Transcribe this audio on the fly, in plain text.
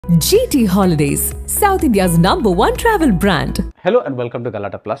GT Holidays, South India's #1 travel brand. Hello and welcome to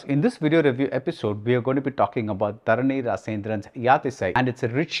Galatta Plus. In this video review episode, we are going to be talking about Dharani Rasendran's Yaathisai, and it's a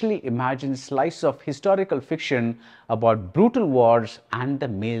richly imagined slice of historical fiction about brutal wars and the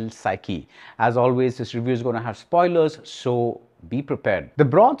male psyche. As always, this review is going to have spoilers, so be prepared. The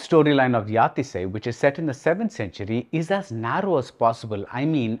broad storyline of Yaathisai, which is set in the 7th century, is as narrow as possible. I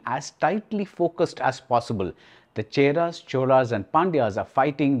mean, as tightly focused as possible. The Cheras, Cholas and Pandyas are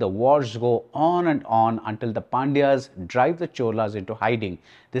fighting. The wars go on and on until the Pandyas drive the Cholas into hiding.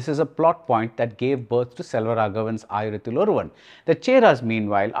 This is a plot point that gave birth to Selvaraghavan's Ayurathil. The Cheras,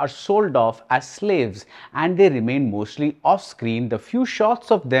 meanwhile, are sold off as slaves and they remain mostly off screen. The few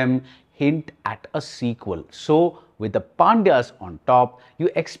shots of them hint at a sequel. So, with the Pandyas on top, you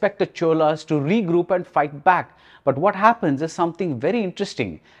expect the Cholas to regroup and fight back. But what happens is something very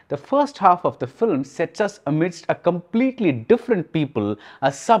interesting. The first half of the film sets us amidst a completely different people,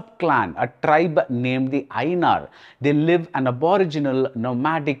 a sub-clan, a tribe named the Ainar. They live an aboriginal,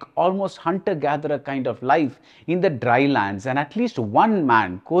 nomadic, almost hunter-gatherer kind of life in the dry lands, and at least one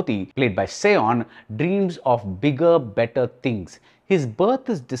man, Koti, played by Seyon, dreams of bigger, better things. His birth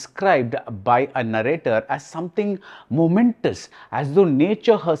is described by a narrator as something momentous, as though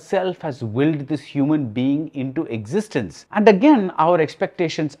nature herself has willed this human being into existence. And again, our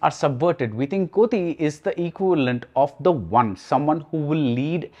expectations are subverted. We think Koti is the equivalent of the one, someone who will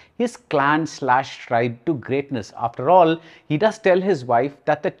lead his clan/tribe to greatness. After all, he does tell his wife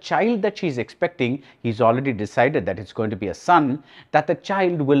that the child that she's expecting, he's already decided that it's going to be a son, that the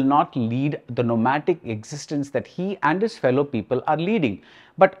child will not lead the nomadic existence that he and his fellow people are leading.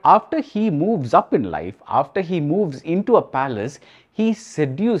 But after he moves up in life, after he moves into a palace, he is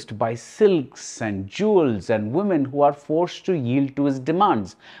seduced by silks and jewels and women who are forced to yield to his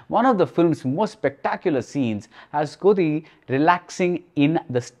demands. One of the film's most spectacular scenes has Koti relaxing in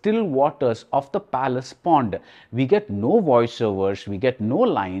the still waters of the palace pond. We get no voiceovers, we get no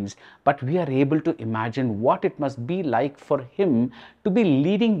lines, but we are able to imagine what it must be like for him to be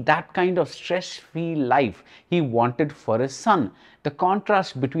leading that kind of stress-free life he wanted for his son. The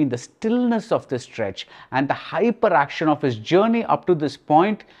contrast between the stillness of this stretch and the hyperaction of his journey up to this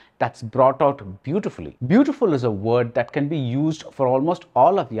point, that's brought out beautifully. Beautiful is a word that can be used for almost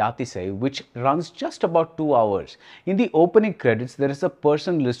all of Yaathisai, which runs just about 2 hours. In the opening credits, there is a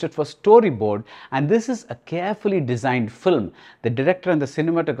person listed for storyboard, and this is a carefully designed film. The director and the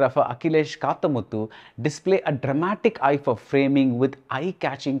cinematographer Akhilesh Kathamuthu display a dramatic eye for framing with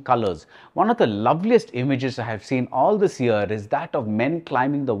eye-catching colors. One of the loveliest images I have seen all this year is that of men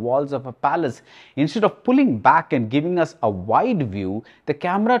climbing the walls of a palace. Instead of pulling back and giving us a wide view, the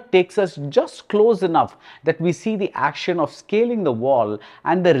camera takes us just close enough that we see the action of scaling the wall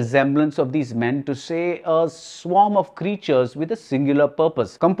and the resemblance of these men to, say, a swarm of creatures with a singular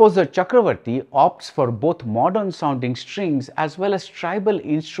purpose. Composer Chakravarti opts for both modern sounding strings as well as tribal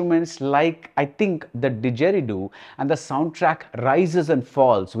instruments like, I think, the didgeridoo, and the soundtrack rises and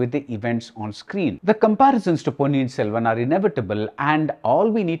falls with the events on screen. The comparisons to Ponniyin Selvan are inevitable, and all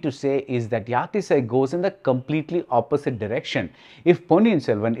we need to say is that Yaathisai goes in the completely opposite direction. If Ponniyin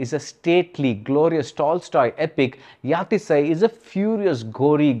Selvan is a stately, glorious Tolstoy epic, Yaathisai is a furious,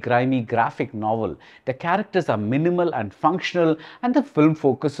 gory, grimy graphic novel. The characters are minimal and functional, and the film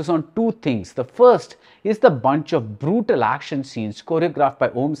focuses on two things. The first is the bunch of brutal action scenes choreographed by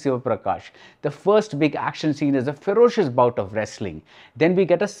Om Sivaprakash. The first big action scene is a ferocious bout of wrestling. Then we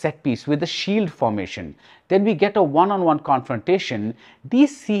get a set piece with a shield formation. Then we get a one-on-one confrontation.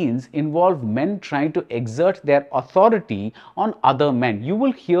 These scenes involve men trying to exert their authority on other men. You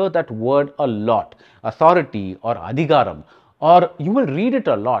will hear that word a lot, authority or adhigaram. Or you will read it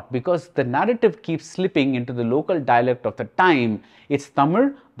a lot because the narrative keeps slipping into the local dialect of the time. It's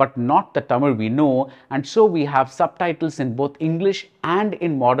Tamil, but not the Tamil we know, and so we have subtitles in both English and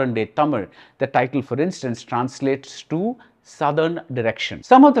in modern day Tamil. The title, for instance, translates to Southern Direction.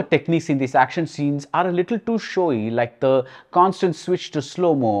 Some of the techniques in these action scenes are a little too showy, like the constant switch to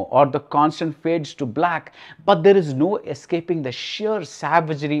slow-mo or the constant fades to black, but there is no escaping the sheer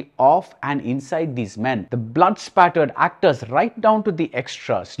savagery of and inside these men. The blood-spattered actors, right down to the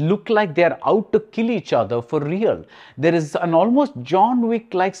extras, look like they are out to kill each other for real. There is an almost John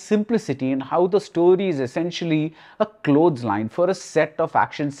Wick-like simplicity in how the story is essentially a clothesline for a set of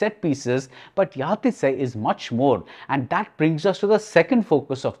action set pieces, but Yaathisai is much more, and that brings us to the second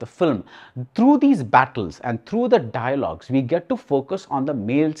focus of the film. Through these battles and through the dialogues, we get to focus on the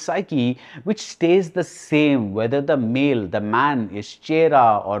male psyche, which stays the same whether the man is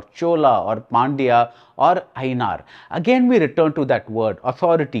Chera or Chola or Pandya or Ainar. Again, we return to that word,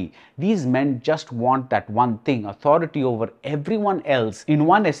 authority. These men just want that one thing, authority over everyone else. In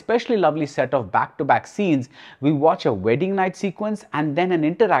one especially lovely set of back-to-back scenes, we watch a wedding night sequence and then an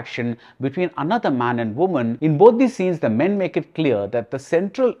interaction between another man and woman. In both these scenes, the men make it clear that the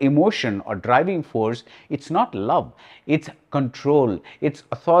central emotion or driving force, it's not love, it's control, it's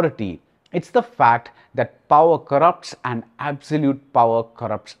authority. It's the fact that power corrupts and absolute power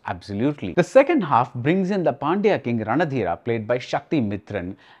corrupts absolutely. The second half brings in the Pandya king Ranadhira, played by Shakthi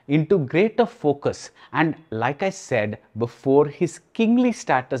Mithran, into greater focus, and like I said before, his kingly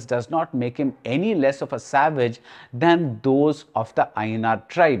status does not make him any less of a savage than those of the Ainar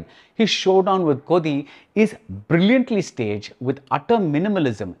tribe. His showdown with Kodi is brilliantly staged with utter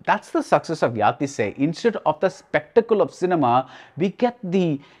minimalism. That's the success of Yaathisai. Instead of the spectacle of cinema, we get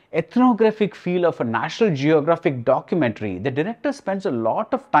the ethnographic feel of a National Geographic documentary. The director spends a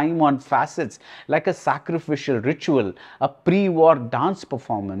lot of time on facets like a sacrificial ritual, a pre-war dance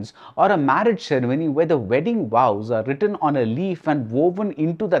performance, or a marriage ceremony where the wedding vows are written on a leaf and woven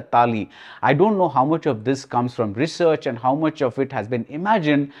into the thali. I don't know how much of this comes from research and how much of it has been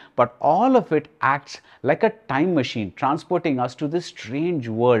imagined, but all of it acts like a time machine, transporting us to this strange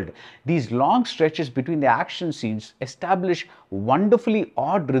world. These long stretches between the action scenes establish wonderfully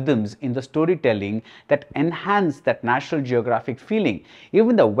odd rhythms in the storytelling that enhance that National Geographic feeling.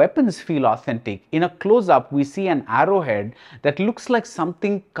 Even the weapons feel authentic. In a close-up, we see an arrowhead that looks like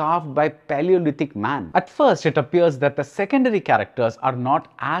something carved by Paleolithic man. At first, it appears that the secondary characters are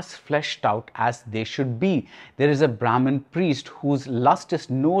not as fleshed out as they should be. There is a Brahmin priest whose lust is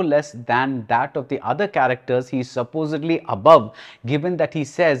no less than that of the other characters he is supposedly above, given that he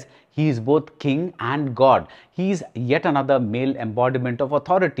says he is both king and god. He is yet another male embodiment of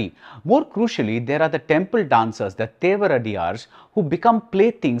authority. More crucially, there are the temple dancers, the Tevaradiyars, who become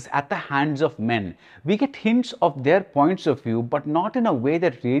playthings at the hands of men. We get hints of their points of view, but not in a way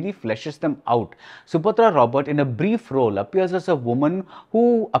that really fleshes them out. Subhadra Robert, in a brief role, appears as a woman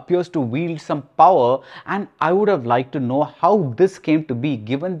who appears to wield some power, and I would have liked to know how this came to be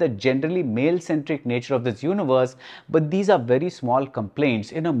given the generally male-centric nature of this universe, but these are very small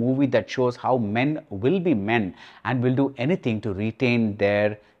complaints in a movie that shows how men will be men and will do anything to retain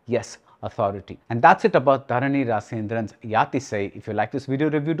their, yes, authority. And that's it about Dharani Rasendran's Yaathisai. If you like this video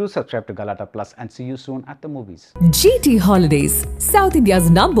review, do subscribe to Galatta Plus and see you soon at the movies. GT Holidays, South India's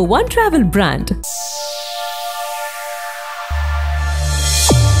 #1 travel brand.